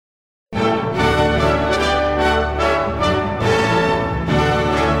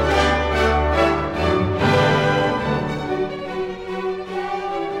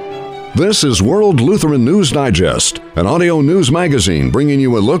This is World Lutheran News Digest, an audio news magazine bringing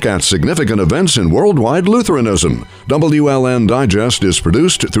you a look at significant events in worldwide Lutheranism. WLN Digest is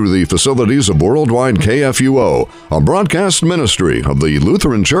produced through the facilities of Worldwide KFUO, a broadcast ministry of the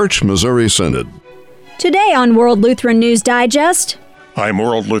Lutheran Church Missouri Synod. Today on World Lutheran News Digest, I'm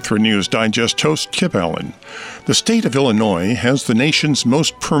World Lutheran News Digest host Kip Allen. The state of Illinois has the nation's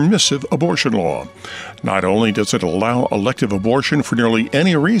most permissive abortion law. Not only does it allow elective abortion for nearly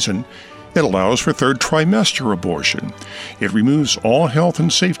any reason, it allows for third trimester abortion. It removes all health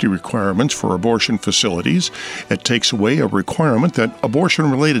and safety requirements for abortion facilities. It takes away a requirement that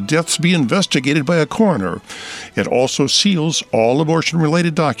abortion-related deaths be investigated by a coroner. It also seals all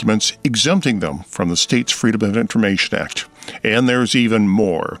abortion-related documents, exempting them from the state's Freedom of Information Act. And there's even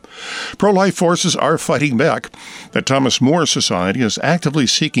more. Pro-life forces are fighting back. The Thomas More Society is actively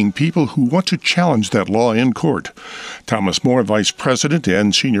seeking people who want to challenge that law in court. Thomas More Vice President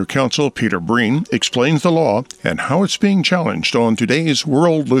and Senior Counsel Peter Breen explains the law and how it's being challenged on today's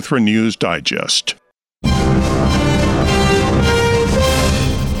World Lutheran News Digest.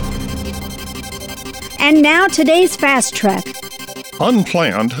 and now today's Fast Track.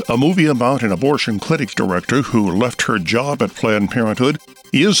 Unplanned, a movie about an abortion clinic director who left her job at Planned Parenthood,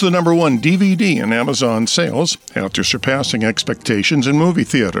 is the number one DVD in Amazon sales after surpassing expectations in movie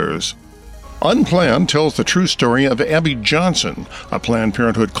theaters. Unplanned tells the true story of Abby Johnson, a Planned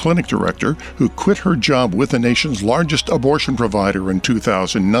Parenthood clinic director who quit her job with the nation's largest abortion provider in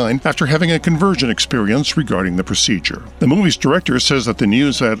 2009 after having a conversion experience regarding the procedure. The movie's director says that the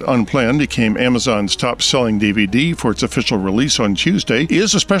news that Unplanned became Amazon's top-selling DVD for its official release on Tuesday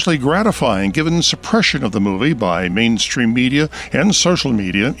is especially gratifying given suppression of the movie by mainstream media and social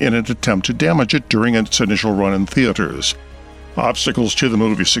media in an attempt to damage it during its initial run in theaters. Obstacles to the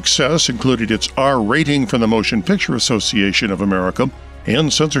movie's success included its R rating from the Motion Picture Association of America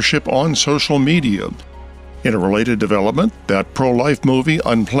and censorship on social media. In a related development, that pro-life movie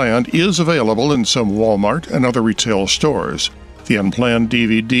Unplanned is available in some Walmart and other retail stores. The Unplanned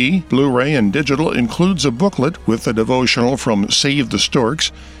DVD, Blu-ray, and digital includes a booklet with a devotional from Save the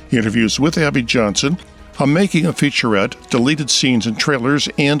Storks, interviews with Abby Johnson, a making of featurette, deleted scenes and trailers,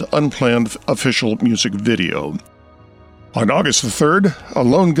 and unplanned official music video. On August the 3rd, a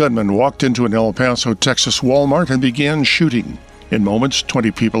lone gunman walked into an El Paso, Texas Walmart and began shooting. In moments,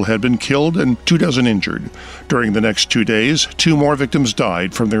 20 people had been killed and 24 injured. During the next 2 days, 2 more victims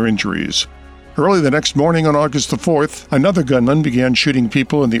died from their injuries. Early the next morning on August the 4th, another gunman began shooting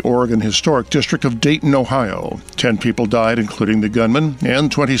people in the Oregon Historic District of Dayton, Ohio. 10 people died, including the gunman, and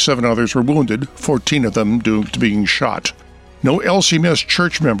 27 others were wounded, 14 of them due to being shot. No LCMS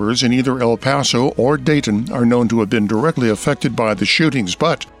church members in either El Paso or Dayton are known to have been directly affected by the shootings,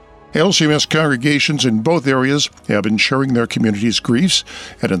 but LCMS congregations in both areas have been sharing their community's griefs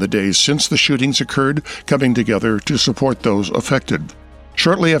and in the days since the shootings occurred, coming together to support those affected.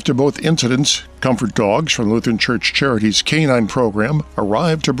 Shortly after both incidents, Comfort Dogs from Lutheran Church Charities Canine Program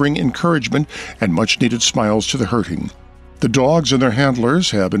arrived to bring encouragement and much-needed smiles to the hurting. The dogs and their handlers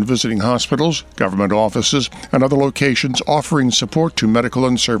have been visiting hospitals, government offices, and other locations offering support to medical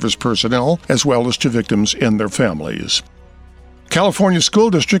and service personnel, as well as to victims and their families. California School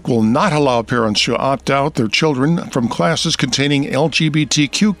District will not allow parents to opt out their children from classes containing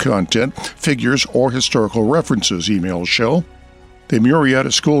LGBTQ content, figures, or historical references, emails show. The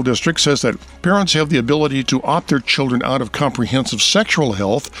Murrieta School District says that parents have the ability to opt their children out of comprehensive sexual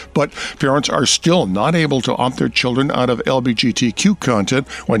health, but parents are still not able to opt their children out of LGBTQ content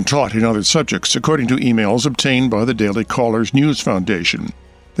when taught in other subjects, according to emails obtained by the Daily Caller's News Foundation.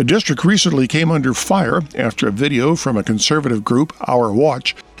 The district recently came under fire after a video from a conservative group, Our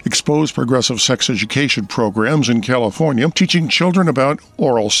Watch, exposed progressive sex education programs in California, teaching children about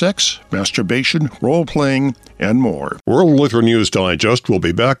oral sex, masturbation, role-playing, and more. World Lutheran News Digest will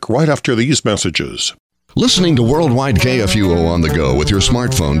be back right after these messages. Listening to Worldwide KFUO on the go with your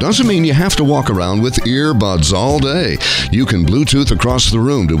smartphone doesn't mean you have to walk around with earbuds all day. You can Bluetooth across the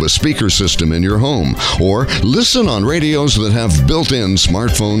room to a speaker system in your home, or listen on radios that have built-in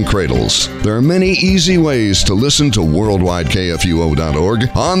smartphone cradles. There are many easy ways to listen to worldwidekfuo.org,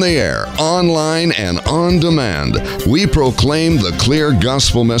 on the air, online, and on demand. We proclaim the clear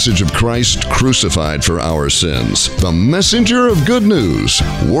gospel message of Christ crucified for our sins. The messenger of good news,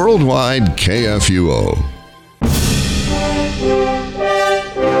 Worldwide KFUO.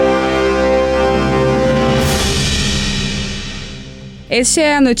 Este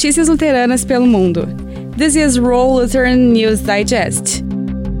é Notícias Luteranas pelo Mundo. This is World Lutheran News Digest.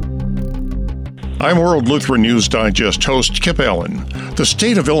 I'm World Lutheran News Digest host Kip Allen. The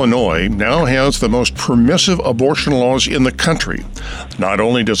state of Illinois now has the most permissive abortion laws in the country. Not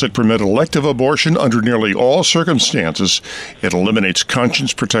only does it permit elective abortion under nearly all circumstances, it eliminates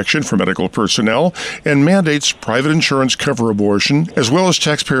conscience protection for medical personnel and mandates private insurance cover abortion, as well as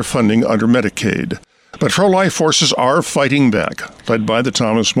taxpayer funding under Medicaid. But pro-life forces are fighting back, led by the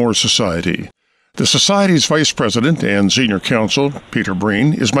Thomas More Society. The Society's Vice President and Senior Counsel, Peter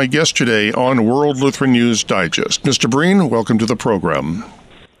Breen, is my guest today on World Lutheran News Digest. Mr. Breen, welcome to the program.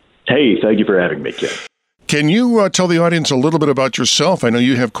 Hey, thank you for having me, Kim. Can you tell the audience a little bit about yourself? I know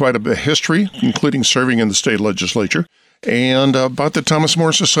you have quite a history, including serving in the state legislature, and about the Thomas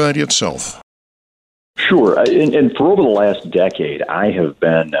More Society itself. Sure. And for over the last decade, I have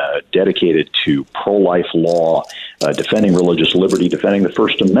been dedicated to pro-life law, defending religious liberty, defending the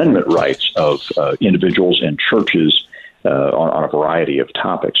First Amendment rights of individuals and churches on a variety of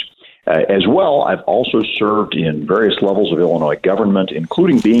topics. As well, I've also served in various levels of Illinois government,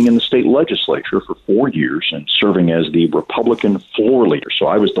 including being in the state legislature for 4 years and serving as the Republican floor leader. So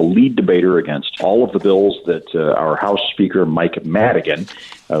I was the lead debater against all of the bills that our House Speaker, Mike Madigan,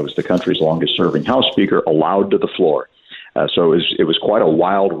 who was the country's longest-serving House Speaker, allowed to the floor. So it was quite a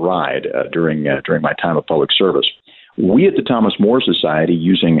wild ride during my time of public service. We at the Thomas More Society,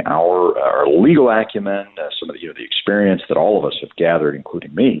 using our legal acumen, some of the experience that all of us have gathered,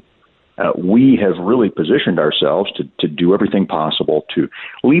 including me, we have really positioned ourselves to do everything possible to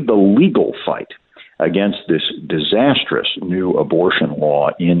lead the legal fight against this disastrous new abortion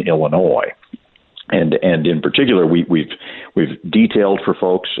law in Illinois. And in particular, we've detailed for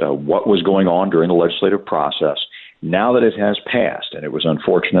folks what was going on during the legislative process. Now that it has passed, and it was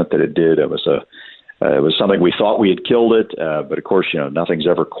unfortunate that it did. It was something we thought we had killed it, but of course, nothing's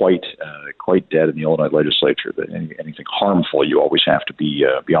ever quite dead in the Illinois legislature. That anything harmful, you always have to be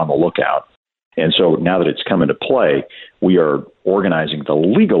on the lookout. And so now that it's come into play, we are organizing the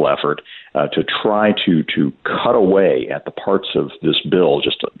legal effort to try to cut away at the parts of this bill,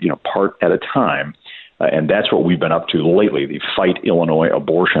 just part at a time. And that's what we've been up to lately, the Fight Illinois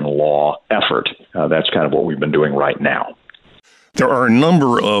Abortion Law effort. That's kind of what we've been doing right now. There are a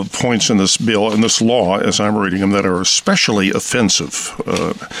number of points in this bill and this law, as I'm reading them, that are especially offensive,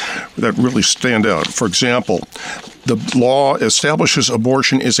 that really stand out. For example, the law establishes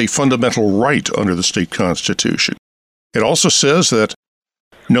abortion as a fundamental right under the state constitution. It also says that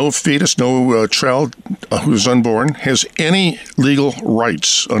no fetus, no child who is unborn has any legal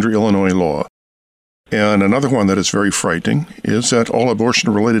rights under Illinois law. And another one that is very frightening is that all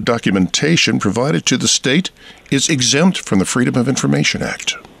abortion-related documentation provided to the state is exempt from the Freedom of Information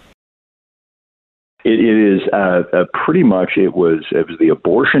Act. It is pretty much it was the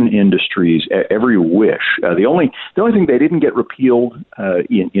abortion industry's every wish. The only thing they didn't get repealed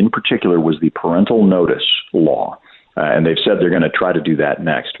in particular was the parental notice law. And they've said they're going to try to do that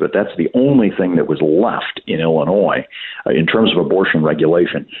next. But that's the only thing that was left in Illinois in terms of abortion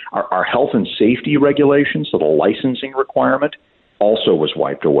regulation. Our health and safety regulations, so the licensing requirement, also was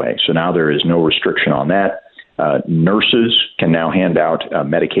wiped away. So now there is no restriction on that. Nurses can now hand out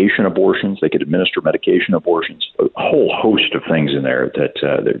medication abortions. They could administer medication abortions. A whole host of things in there that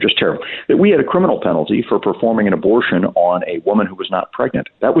they're just terrible. That we had a criminal penalty for performing an abortion on a woman who was not pregnant.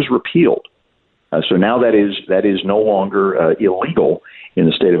 That was repealed. So now that is no longer illegal in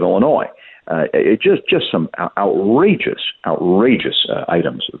the state of Illinois. It just some outrageous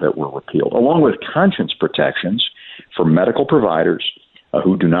items that were repealed, along with conscience protections for medical providers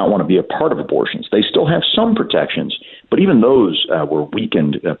who do not want to be a part of abortions. They still have some protections, but even those were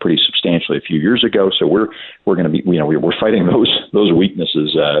weakened pretty substantially a few years ago. So we're going to be we're fighting those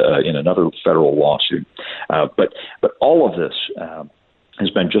weaknesses in another federal lawsuit. But all of this has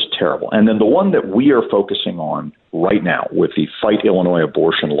been just terrible. And then the one that we are focusing on right now with the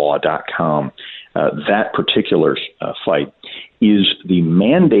FightIllinoisAbortionLaw.com, that particular fight is the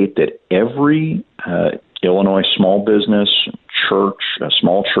mandate that every Illinois small business, church,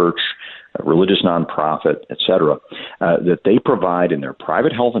 small church, religious nonprofit, etc., that they provide in their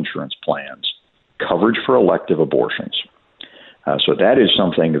private health insurance plans coverage for elective abortions. So that is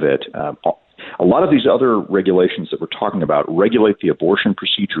something that a lot of these other regulations that we're talking about regulate the abortion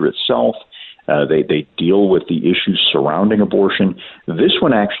procedure itself. They deal with the issues surrounding abortion. This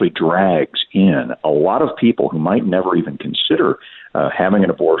one actually drags in a lot of people who might never even consider having an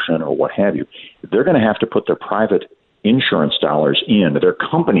abortion or what have you. They're going to have to put their private insurance dollars in, their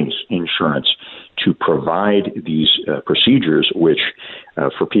company's insurance, to provide these procedures, which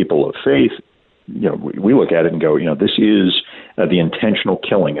for people of faith, we look at it and go, this is the intentional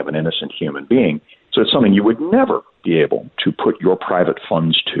killing of an innocent human being. So it's something you would never be able to put your private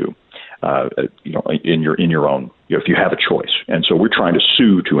funds to. in your own, if you have a choice. And so we're trying to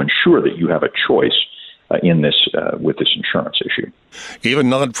sue to ensure that you have a choice in this with this insurance issue. Even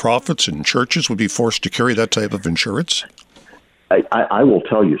nonprofits and churches would be forced to carry that type of insurance? I will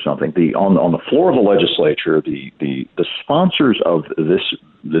tell you something. On the floor of the legislature, the sponsors of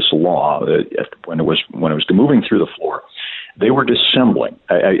this law, when it was moving through the floor, they were dissembling.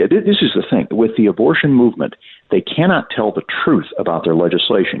 This is the thing with the abortion movement; they cannot tell the truth about their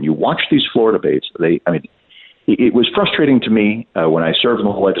legislation. You watch these floor debates; it was frustrating to me when I served in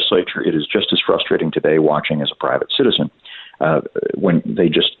the legislature. It is just as frustrating today watching as a private citizen. When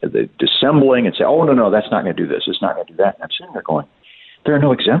they're dissembling and say, oh, no, that's not going to do this, it's not going to do that. And I'm sitting there going, there are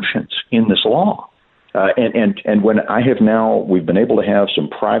no exemptions in this law. And when we've been able to have some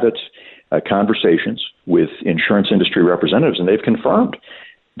private conversations with insurance industry representatives, and they've confirmed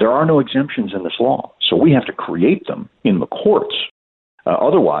there are no exemptions in this law. So we have to create them in the courts.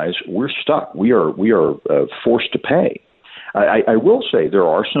 Otherwise, we're stuck. We are forced to pay. I will say there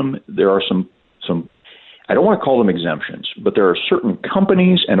are some. I don't want to call them exemptions, but there are certain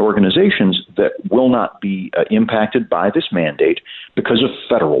companies and organizations that will not be impacted by this mandate because of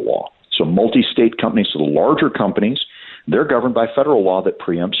federal law. So multi-state companies, so the larger companies, they're governed by federal law that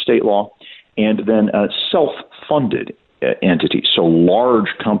preempts state law, and then self-funded entities. So large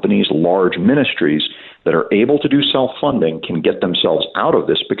companies, large ministries that are able to do self-funding can get themselves out of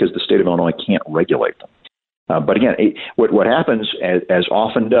this because the state of Illinois can't regulate them. But again, what happens, as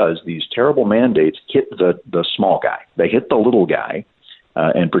often does, these terrible mandates hit the small guy. They hit the little guy,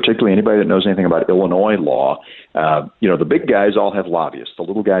 and particularly anybody that knows anything about Illinois law. The big guys all have lobbyists. The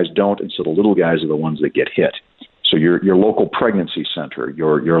little guys don't, and so the little guys are the ones that get hit. So your local pregnancy center,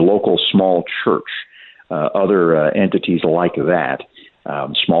 your local small church, other entities like that,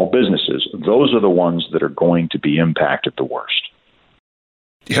 small businesses, those are the ones that are going to be impacted the worst.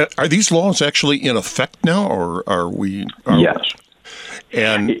 Yeah, are these laws actually in effect now, or are we? Yes.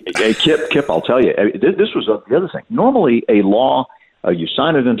 And Kip, I'll tell you, this was the other thing. Normally, a law, you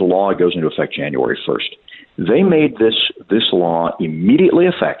sign it into law, it goes into effect January 1st. They made this law immediately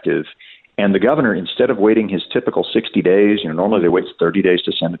effective, and the governor, instead of waiting his typical 60 days, normally they wait 30 days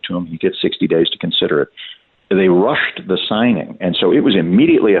to send it to him. He gets 60 days to consider it. They rushed the signing, and so it was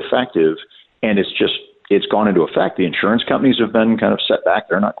immediately effective, and it's gone into effect. The insurance companies have been kind of set back.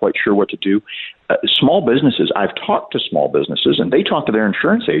 They're not quite sure what to do. Small businesses, I've talked to small businesses, and they talk to their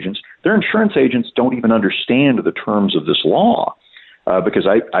insurance agents. Their insurance agents don't even understand the terms of this law because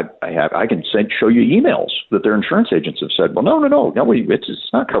I can show you emails that their insurance agents have said, well, no, it's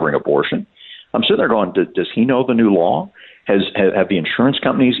not covering abortion. I'm sitting there going, does he know the new law? Have the insurance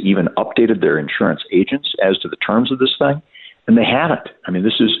companies even updated their insurance agents as to the terms of this thing? And they haven't. I mean,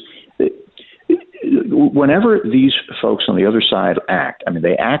 whenever these folks on the other side act,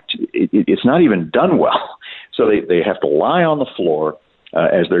 they act, it's not even done well. So they have to lie on the floor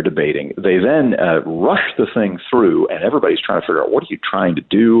as they're debating. They then rush the thing through, and everybody's trying to figure out what are you trying to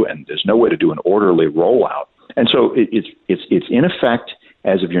do, and there's no way to do an orderly rollout. And so it's in effect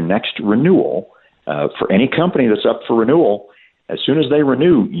as of your next renewal. For any company that's up for renewal, as soon as they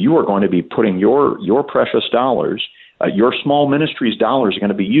renew, you are going to be putting your precious dollars, your small ministry's dollars are going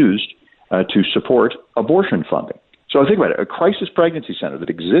to be used to support abortion funding. So think about it. A crisis pregnancy center that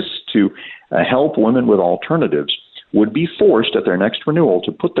exists to help women with alternatives would be forced at their next renewal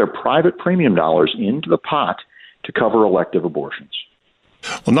to put their private premium dollars into the pot to cover elective abortions.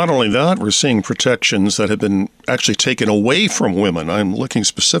 Well, not only that, we're seeing protections that have been actually taken away from women. I'm looking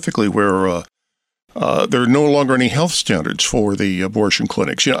specifically where there are no longer any health standards for the abortion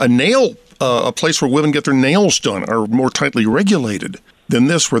clinics. A place where women get their nails done are more tightly regulated than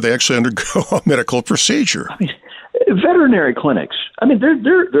this, where they actually undergo a medical procedure. Veterinary clinics,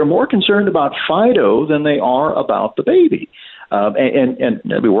 they're more concerned about Fido than they are about the baby. And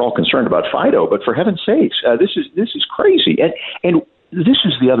we're all concerned about Fido, but for heaven's sakes, this is crazy. And this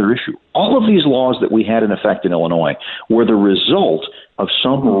is the other issue. All of these laws that we had in effect in Illinois were the result of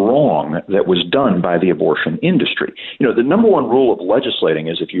some wrong that was done by the abortion industry. The number one rule of legislating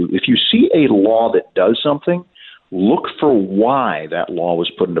is if you see a law that does something, look for why that law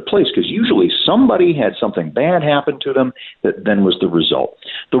was put into place, because usually somebody had something bad happen to them that then was the result.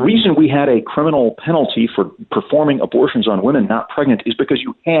 The reason we had a criminal penalty for performing abortions on women not pregnant is because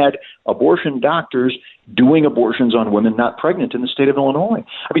you had abortion doctors doing abortions on women not pregnant in the state of Illinois.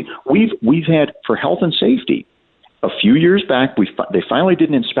 We've had, for health and safety, a few years back, they finally did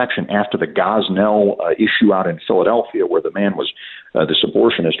an inspection after the Gosnell issue out in Philadelphia, where the man this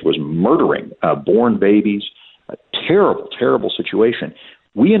abortionist was murdering born babies. A terrible, terrible situation.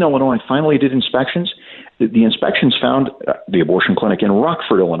 We in Illinois finally did inspections. the inspections found the abortion clinic in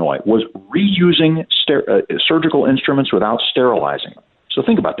Rockford, Illinois, was reusing surgical instruments without sterilizing them. So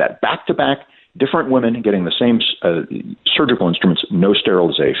think about that. Back-to-back, different women getting the same surgical instruments, no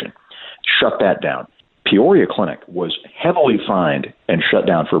sterilization. Shut that down. Peoria Clinic was heavily fined and shut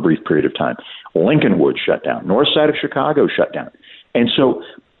down for a brief period of time. Lincolnwood shut down. North side of Chicago shut down. And so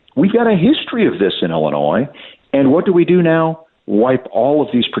we've got a history of this in Illinois. And what do we do now? Wipe all of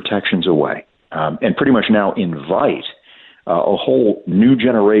these protections away and pretty much now invite a whole new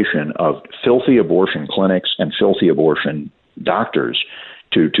generation of filthy abortion clinics and filthy abortion doctors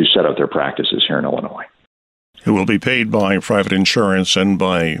to set up their practices here in Illinois. Who will be paid by private insurance and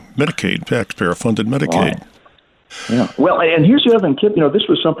by Medicaid, taxpayer-funded Medicaid. Right. Yeah. Well, and here's the other thing, Kip. This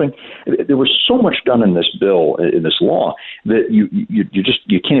was something. There was so much done in this bill, in this law, that you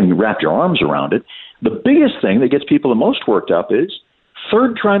can't even wrap your arms around it. The biggest thing that gets people the most worked up is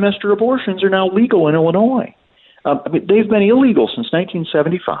third trimester abortions are now legal in Illinois. They've been illegal since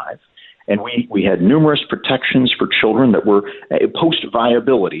 1975. And we had numerous protections for children that were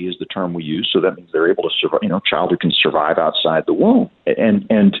post-viability is the term we use. So that means they're able to survive, child who can survive outside the womb.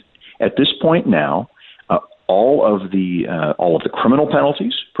 And at this point now, all of the criminal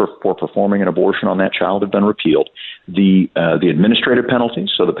penalties for performing an abortion on that child have been repealed. The administrative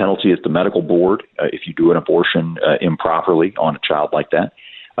penalties, so the penalty at the medical board if you do an abortion improperly on a child like that,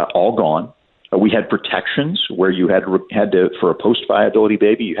 all gone. We had protections where you had to, for a post-viability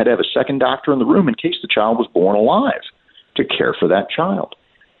baby, you had to have a second doctor in the room in case the child was born alive to care for that child.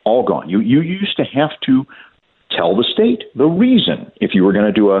 All gone. You used to have to tell the state the reason if you were going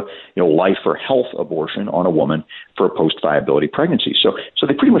to do a life or health abortion on a woman for a post-viability pregnancy. So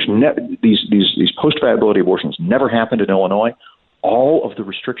they pretty much these post-viability abortions never happened in Illinois. All of the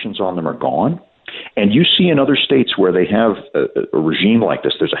restrictions on them are gone. And you see in other states where they have a regime like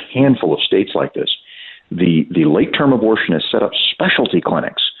this, there's a handful of states like this, the late-term abortionists set up specialty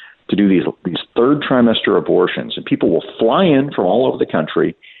clinics to do these third trimester abortions. And people will fly in from all over the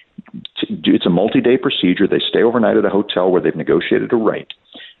country. It's a multi-day procedure. They stay overnight at a hotel where they've negotiated a rate.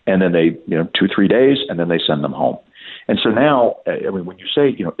 And then they, 2-3 days, and then they send them home. And so now, when you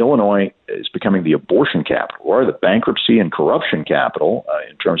say, Illinois is becoming the abortion capital or the bankruptcy and corruption capital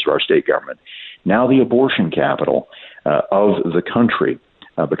in terms of our state government, now the abortion capital of the country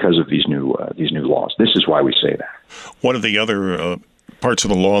because of these new laws. This is why we say that. One of the other parts of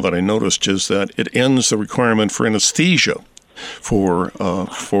the law that I noticed is that it ends the requirement for anesthesia for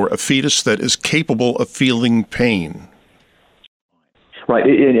a fetus that is capable of feeling pain. Right,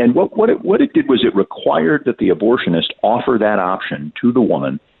 and what it did was it required that the abortionist offer that option to the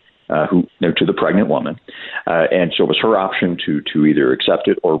woman, to the pregnant woman, and so it was her option to either accept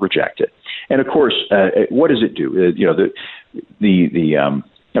it or reject it. And of course, what does it do?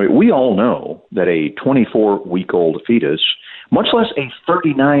 We all know that a 24-week-old fetus, much less a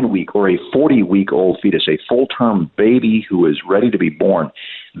 39-week or a 40-week-old fetus, a full-term baby who is ready to be born,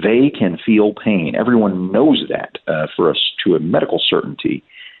 they can feel pain. Everyone knows that for us to a medical certainty,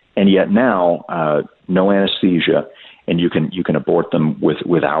 and yet now no anesthesia, and you can abort them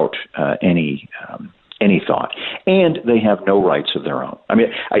without any thought, and they have no rights of their own.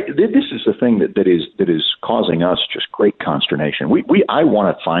 This is the thing that is causing us just great consternation. I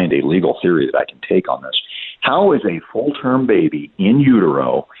want to find a legal theory that I can take on this. How is a full-term baby in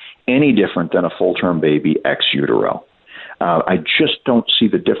utero any different than a full-term baby ex utero? I just don't see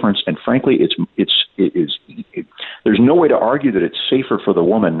the difference, and frankly, there's no way to argue that it's safer for the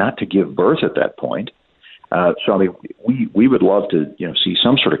woman not to give birth at that point. We would love to see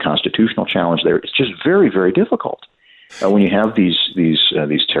some sort of constitutional challenge there. It's just very, very difficult when you have these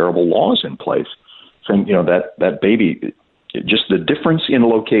terrible laws in place. Saying that baby, just the difference in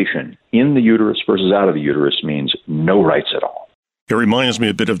location in the uterus versus out of the uterus means no rights at all. It reminds me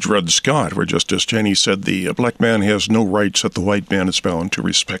a bit of Dred Scott, where Justice Jenney said the black man has no rights that the white man is bound to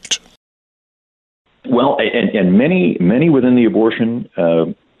respect. Well, and many within the abortion,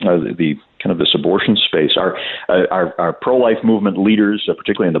 the kind of this abortion space, our pro-life movement leaders,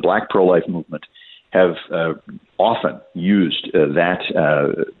 particularly in the black pro-life movement, have often used that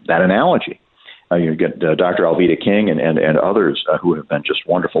analogy. You get Dr. Alveda King and others who have been just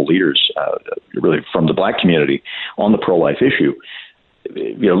wonderful leaders, really from the black community on the pro-life issue.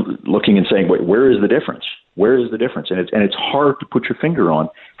 Looking and saying, where is the difference? Where is the difference? And it's hard to put your finger on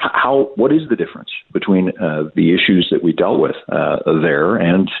what is the difference between the issues that we dealt with there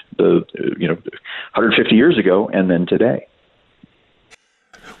and 150 years ago and then today.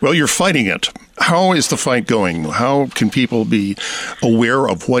 Well, you're fighting it. How is the fight going? How can people be aware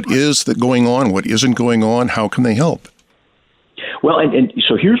of what is going on, what isn't going on? How can they help? Well, and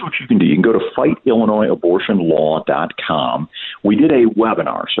so here's what you can do. You can go to FightIllinoisAbortionLaw.com. We did a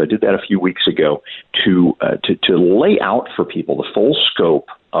webinar, so I did that a few weeks ago, to lay out for people the full scope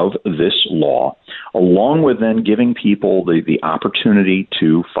of this law, along with then giving people the opportunity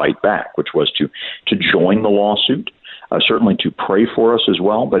to fight back, which was to join the lawsuit, certainly to pray for us as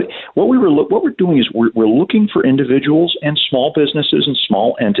well. But what we're doing is we're looking for individuals and small businesses and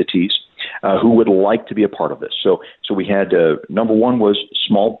small entities who would like to be a part of this. So we had number one was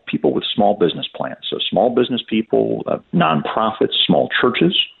small people with small business plans. So small business people, nonprofits, small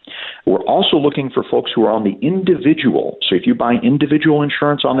churches. We're also looking for folks who are on the individual. So if you buy individual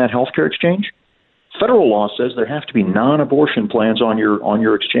insurance on that healthcare exchange, federal law says there have to be non-abortion plans on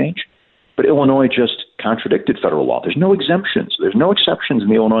your exchange. But Illinois just contradicted federal law. There's no exemptions. There's no exceptions in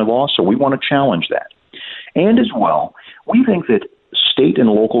the Illinois law, so we want to challenge that. And as well, we think that state and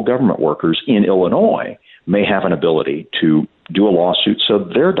local government workers in Illinois may have an ability to do a lawsuit so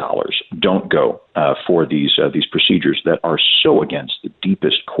their dollars don't go for these procedures that are so against the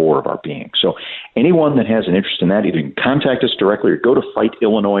deepest core of our being. So anyone that has an interest in that, either you can contact us directly or go to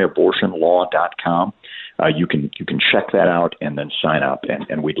FightIllinoisAbortionLaw.com. You can check that out and then sign up,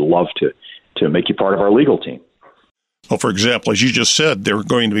 and we'd love to make you part of our legal team. Well, for example, as you just said, there are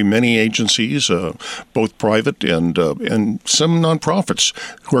going to be many agencies, both private and some nonprofits,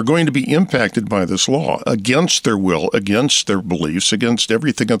 who are going to be impacted by this law against their will, against their beliefs, against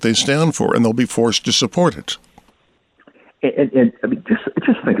everything that they stand for, and they'll be forced to support it. And I mean,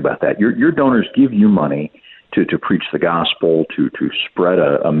 just think about that. Your donors give you money to preach the gospel, to spread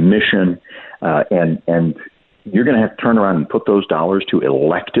a mission, and you're going to have to turn around and put those dollars to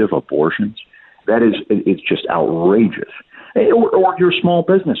elective abortions. That is, it's just outrageous. Or you're a small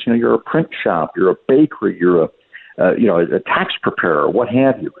business, you're a print shop, you're a bakery, you're a tax preparer, what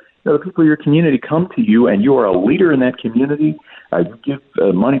have you. The people in your community come to you, and you are a leader in that community. You give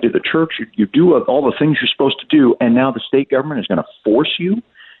money to the church. You do all the things you're supposed to do, and now the state government is going to force you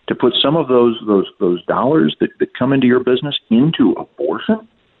to put some of those dollars that come into your business into abortion,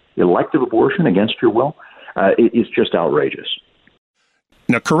 elective abortion against your will. It's just outrageous.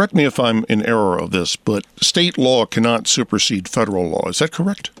 Now, correct me if I'm in error of this, but state law cannot supersede federal law. Is that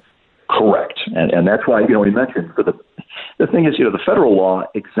correct? Correct. And that's why, we mentioned the thing is, the federal law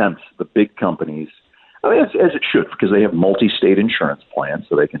exempts the big companies, as it should, because they have multi-state insurance plans,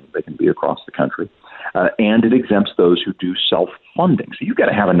 so they can be across the country. And it exempts those who do self-funding. So you've got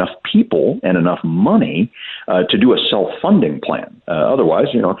to have enough people and enough money to do a self-funding plan.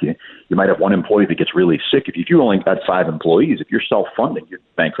 Otherwise, if you might have one employee that gets really sick. If you only got 5 employees, if you're self-funding, you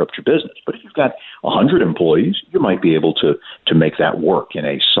bankrupt your business. But if you've got 100 employees, you might be able to make that work in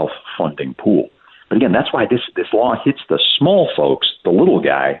a self-funding pool. But again, that's why this law hits the small folks, the little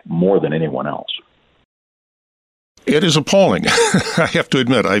guy, more than anyone else. It is appalling. I have to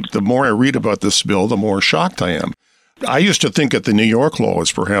admit, the more I read about this bill, the more shocked I am. I used to think that the New York law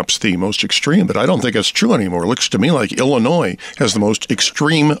was perhaps the most extreme, but I don't think it's true anymore. It looks to me like Illinois has the most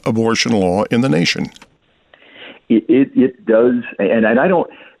extreme abortion law in the nation. It does, and I don't.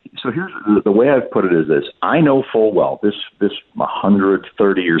 So here's the way I've put it is this. I know full well this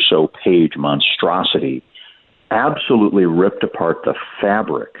 130 or so page monstrosity absolutely ripped apart the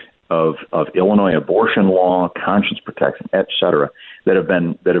fabric of Illinois abortion law, conscience protection, et cetera, that have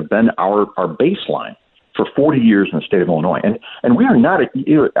been our baseline for 40 years in the state of Illinois. And we are not,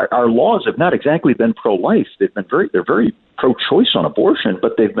 our laws have not exactly been pro-life. They're very pro-choice on abortion,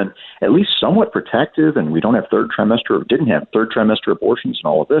 but they've been at least somewhat protective, and we didn't have third trimester abortions and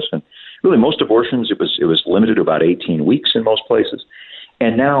all of this. And really most abortions, it was limited to about 18 weeks in most places.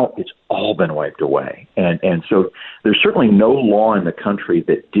 And now it's all been wiped away. And so there's certainly no law in the country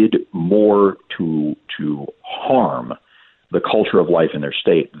that did more to harm the culture of life in their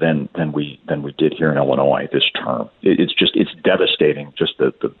state than we did here in Illinois this term. It's devastating, just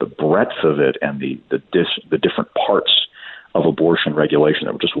the breadth of it and the different parts of abortion regulation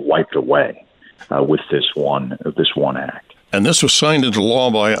that were just wiped away with this one act. And this was signed into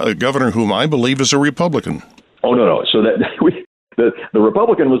law by a governor whom I believe is a Republican. Oh no! So that The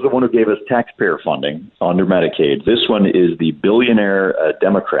Republican was the one who gave us taxpayer funding under Medicaid. This one is the billionaire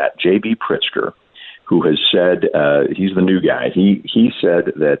Democrat, J.B. Pritzker, who has said, he's the new guy. He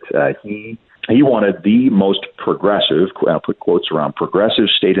said that he wanted the most progressive, I'll put quotes around, progressive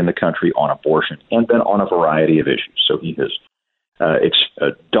state in the country on abortion, and then on a variety of issues. So he has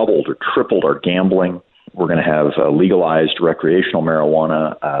doubled or tripled our gambling. We're going to have legalized recreational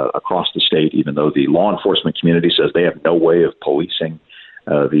marijuana across the state, even though the law enforcement community says they have no way of policing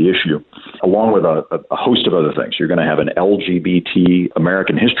the issue. along with a host of other things. You're going to have an LGBT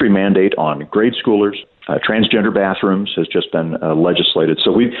American history mandate on grade schoolers. Transgender bathrooms has just been legislated.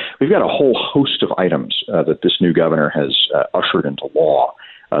 So we've got a whole host of items that this new governor has ushered into law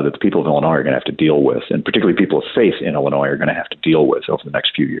that the people of Illinois are going to have to deal with, and particularly people of faith in Illinois are going to have to deal with over the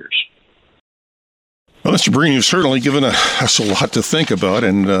next few years. Well, Mr. Breen, you've certainly given us a lot to think about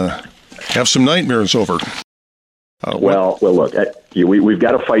and have some nightmares over. Well, look, we've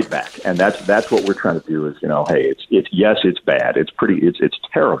got to fight back, and that's what we're trying to do. Is hey, it's bad, it's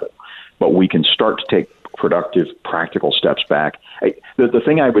terrible, but we can start to take productive, practical steps back. The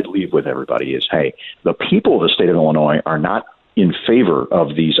thing I would leave with everybody is, hey, the people of the state of Illinois are not in favor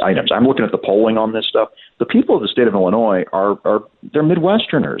of these items. I'm looking at the polling on this stuff. The people of the state of Illinois they're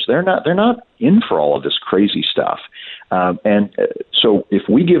Midwesterners. They're not in for all of this crazy stuff. So if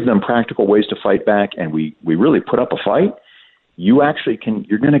we give them practical ways to fight back and we really put up a fight, you're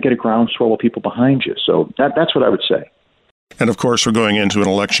going to get a groundswell of people behind you. So that's what I would say. And of course, we're going into an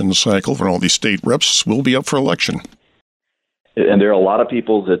election cycle when all these state reps will be up for election. And there are a lot of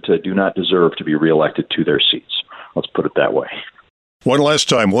people that do not deserve to be reelected to their seats. Let's put it that way. One last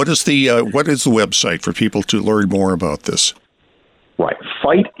time, what is the website for people to learn more about this? Right.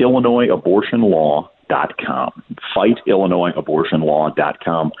 FightIllinoisAbortionLaw.com.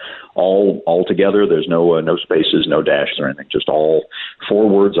 FightIllinoisAbortionLaw.com. All together. There's no spaces, no dashes or anything. Just all 4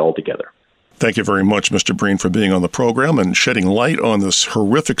 words all together. Thank you very much, Mr. Breen, for being on the program and shedding light on this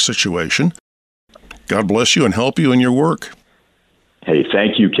horrific situation. God bless you and help you in your work. Hey,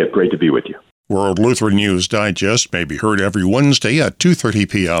 thank you, Kip. Great to be with you. World Lutheran News Digest may be heard every Wednesday at 2:30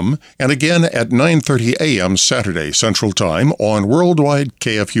 p.m. and again at 9:30 a.m. Saturday Central Time on Worldwide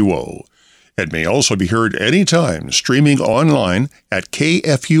KFUO. It may also be heard anytime streaming online at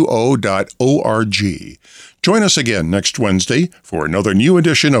kfuo.org. Join us again next Wednesday for another new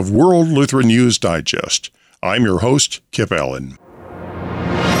edition of World Lutheran News Digest. I'm your host, Kip Allen.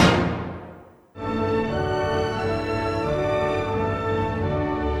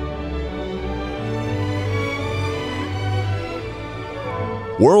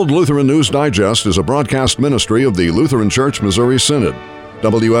 World Lutheran News Digest is a broadcast ministry of the Lutheran Church Missouri Synod.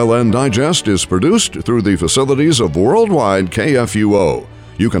 WLN Digest is produced through the facilities of Worldwide KFUO.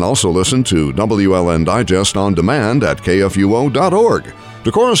 You can also listen to WLN Digest on demand at kfuo.org.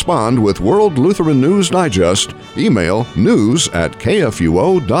 To correspond with World Lutheran News Digest, email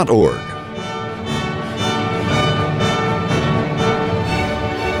news@kfuo.org.